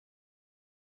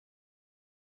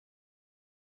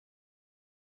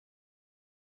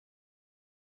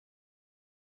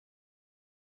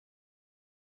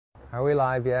Are we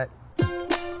live yet?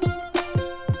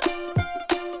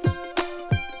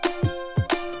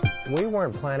 We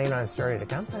weren't planning on starting a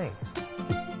company.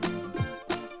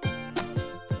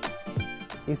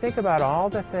 You think about all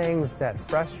the things that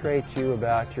frustrate you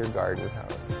about your garden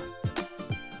hose.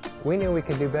 We knew we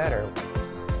could do better.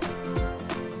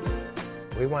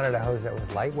 We wanted a hose that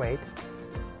was lightweight,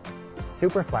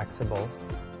 super flexible,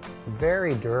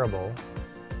 very durable,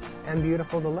 and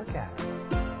beautiful to look at.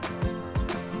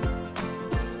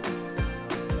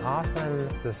 Often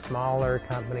the smaller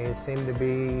companies seem to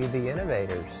be the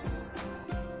innovators.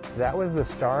 That was the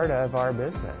start of our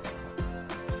business,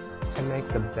 to make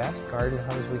the best garden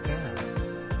hose we can.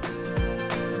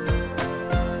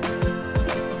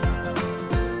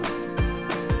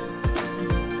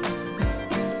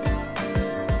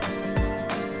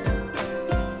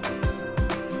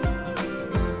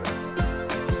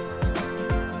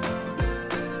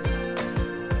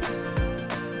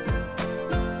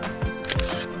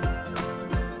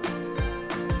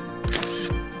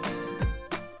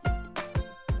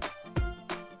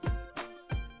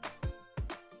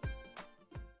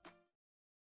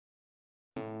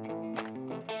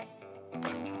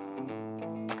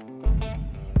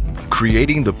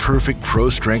 Creating the perfect Pro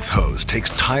Strength hose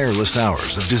takes tireless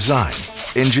hours of design,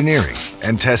 engineering,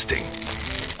 and testing.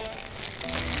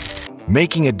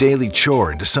 Making a daily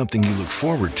chore into something you look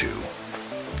forward to,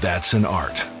 that's an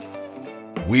art.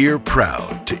 We're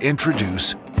proud to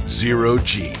introduce Zero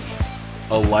G,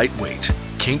 a lightweight,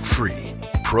 kink-free,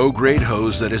 pro-grade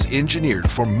hose that is engineered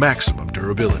for maximum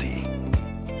durability.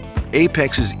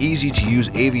 Apex's easy-to-use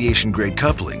aviation-grade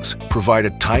couplings provide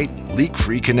a tight,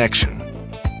 leak-free connection.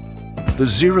 The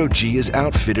Zero G is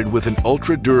outfitted with an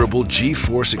ultra-durable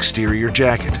G-Force exterior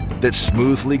jacket that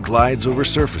smoothly glides over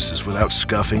surfaces without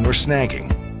scuffing or snagging.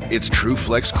 Its true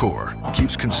flex core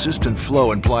keeps consistent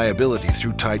flow and pliability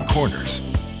through tight corners.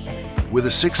 With a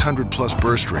 600+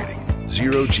 burst rating,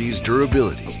 Zero G's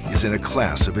durability is in a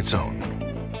class of its own.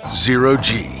 Zero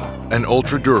G, an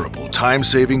ultra-durable,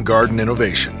 time-saving garden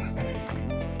innovation.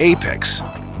 Apex,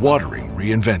 watering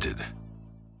reinvented.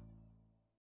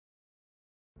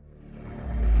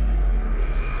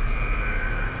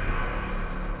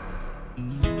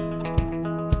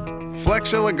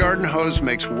 Flexzilla garden hose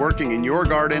makes working in your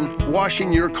garden,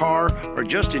 washing your car, or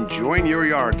just enjoying your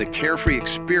yard the carefree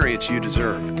experience you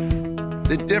deserve.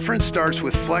 The difference starts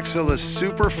with Flexzilla's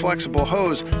super flexible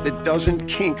hose that doesn't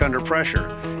kink under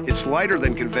pressure. It's lighter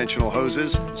than conventional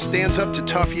hoses, stands up to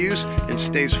tough use, and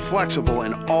stays flexible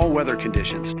in all weather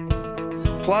conditions.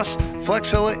 Plus,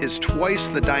 Flexzilla is twice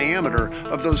the diameter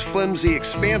of those flimsy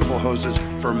expandable hoses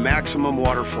for maximum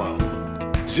water flow.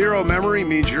 Zero memory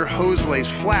means your hose lays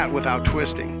flat without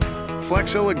twisting.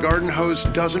 Flexzilla garden hose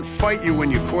doesn't fight you when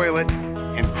you coil it,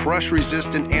 and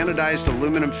crush-resistant anodized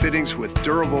aluminum fittings with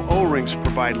durable O-rings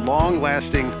provide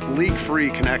long-lasting, leak-free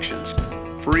connections.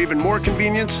 For even more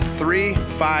convenience, 3,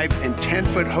 5, and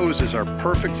 10-foot hoses are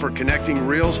perfect for connecting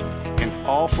reels, and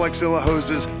all Flexzilla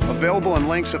hoses, available in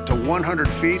lengths up to 100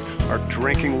 feet, are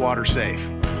drinking water safe.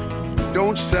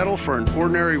 Don't settle for an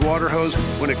ordinary water hose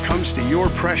when it comes to your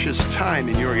precious time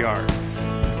in your yard.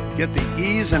 Get the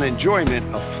ease and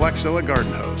enjoyment of Flexzilla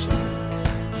garden hose.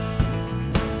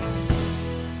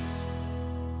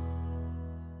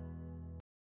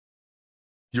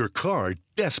 Your car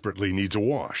desperately needs a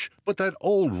wash, but that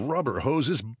old rubber hose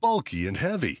is bulky and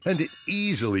heavy, and it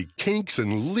easily kinks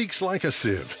and leaks like a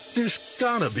sieve. There's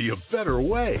gotta be a better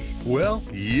way. Well,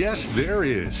 yes, there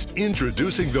is.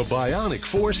 Introducing the Bionic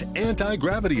Force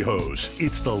Anti-Gravity Hose.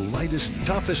 It's the lightest,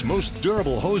 toughest, most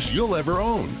durable hose you'll ever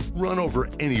own. Run over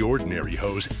any ordinary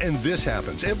hose, and this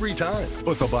happens every time.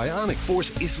 But the Bionic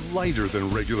Force is lighter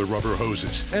than regular rubber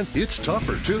hoses, and it's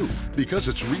tougher too, because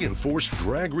its reinforced,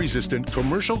 drag-resistant,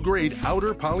 commercial-grade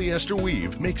outer polyester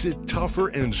weave makes it tougher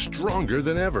and stronger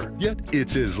than ever. Yet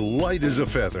it's as light as a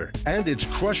feather, and its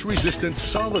crush-resistant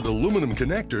solid aluminum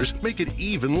connectors make it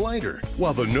even lighter,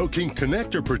 while the no-kink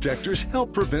connector protectors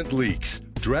help prevent leaks.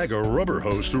 Drag a rubber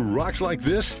hose through rocks like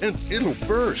this and it'll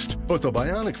burst. But the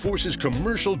Bionic Force's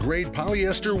commercial-grade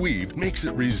polyester weave makes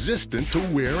it resistant to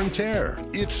wear and tear.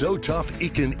 It's so tough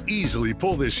it can easily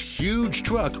pull this huge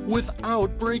truck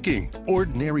without breaking.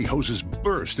 Ordinary hoses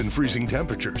burst in freezing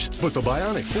temperatures, but the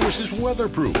Bionic Force is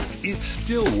weatherproof. It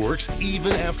still works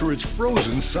even after it's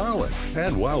frozen solid.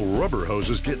 And while rubber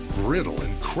hoses get brittle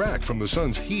and crack from the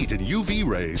sun's heat and UV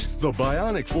rays, the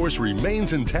Bionic Force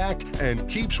remains intact and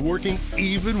keeps working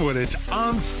even when it's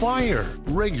on fire.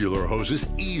 Regular hoses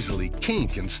easily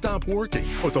kink and stop working,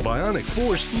 but the Bionic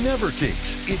Force never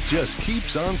kinks. It just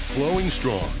keeps on flowing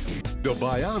strong. The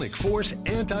Bionic Force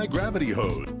Anti-Gravity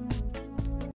Hose.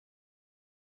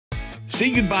 Say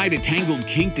goodbye to tangled,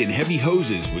 kinked, and heavy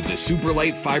hoses with the super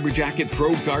light FiberJacket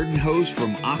Pro Garden Hose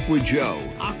from Aqua.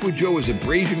 Aqua is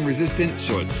abrasion resistant,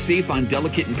 so it's safe on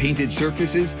delicate and painted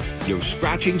surfaces, no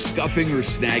scratching, scuffing, or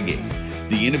snagging.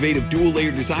 The innovative dual-layer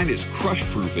design is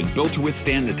crush-proof and built to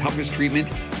withstand the toughest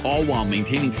treatment, all while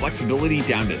maintaining flexibility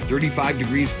down to 35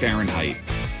 degrees Fahrenheit.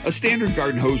 A standard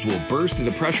garden hose will burst at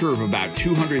a pressure of about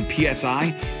 200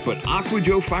 psi, but Aqua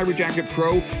FiberJacket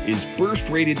Pro is burst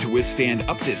rated to withstand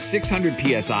up to 600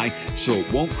 psi, so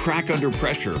it won't crack under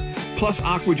pressure. Plus,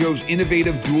 Aqua's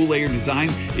innovative dual-layer design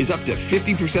is up to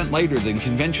 50% lighter than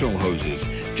conventional hoses.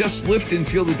 Just lift and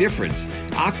feel the difference.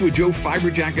 Aqua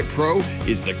FiberJacket Pro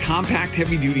is the compact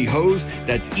heavy-duty hose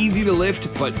that's easy to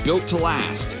lift but built to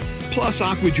last. Plus,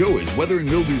 Aqua is weather and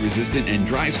mildew resistant and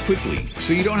dries quickly,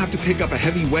 so you don't have to pick up a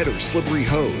heavy, wet, or slippery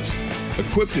hose.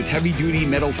 Equipped with heavy-duty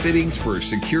metal fittings for a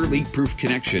secure leak-proof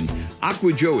connection,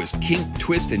 Aqua is kink,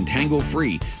 twist, and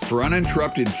tangle-free for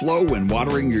uninterrupted flow when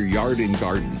watering your yard and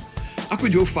garden. Aqua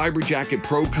FiberJacket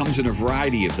Pro comes in a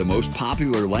variety of the most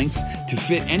popular lengths to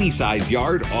fit any size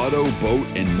yard, auto, boat,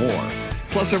 and more.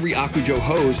 Plus, every Aqua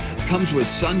hose comes with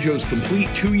Sunjoe's complete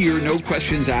 2-year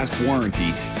no-questions-asked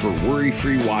warranty for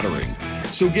worry-free watering.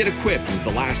 So get equipped with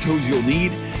the last hose you'll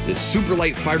need, the super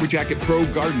light FiberJacket Pro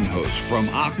Garden Hose from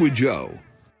Aqua.